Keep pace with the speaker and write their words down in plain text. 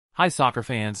Hi soccer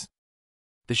fans.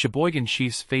 The Cheboygan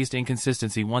Chiefs faced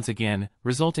inconsistency once again,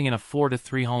 resulting in a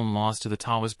 4-3 home loss to the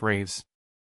Tawas Braves.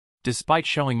 Despite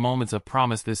showing moments of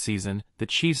promise this season, the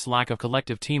Chiefs' lack of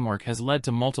collective teamwork has led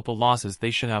to multiple losses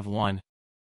they should have won.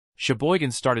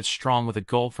 Cheboygan started strong with a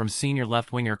goal from senior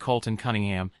left-winger Colton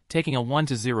Cunningham, taking a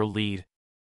 1-0 lead.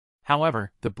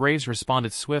 However, the Braves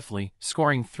responded swiftly,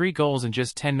 scoring 3 goals in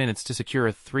just 10 minutes to secure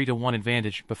a 3-1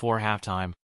 advantage before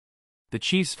halftime. The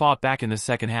Chiefs fought back in the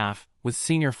second half, with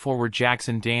senior forward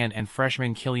Jackson Dan and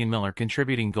freshman Killian Miller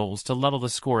contributing goals to level the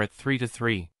score at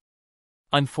 3-3.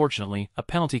 Unfortunately, a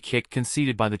penalty kick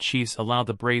conceded by the Chiefs allowed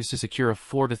the Braves to secure a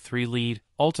 4-3 lead,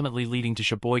 ultimately leading to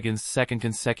Cheboygan's second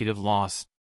consecutive loss.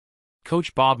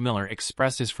 Coach Bob Miller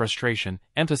expressed his frustration,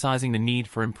 emphasizing the need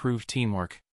for improved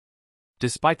teamwork.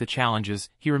 Despite the challenges,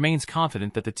 he remains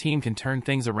confident that the team can turn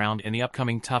things around in the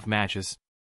upcoming tough matches.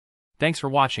 Thanks for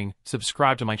watching,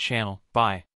 subscribe to my channel,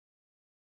 bye.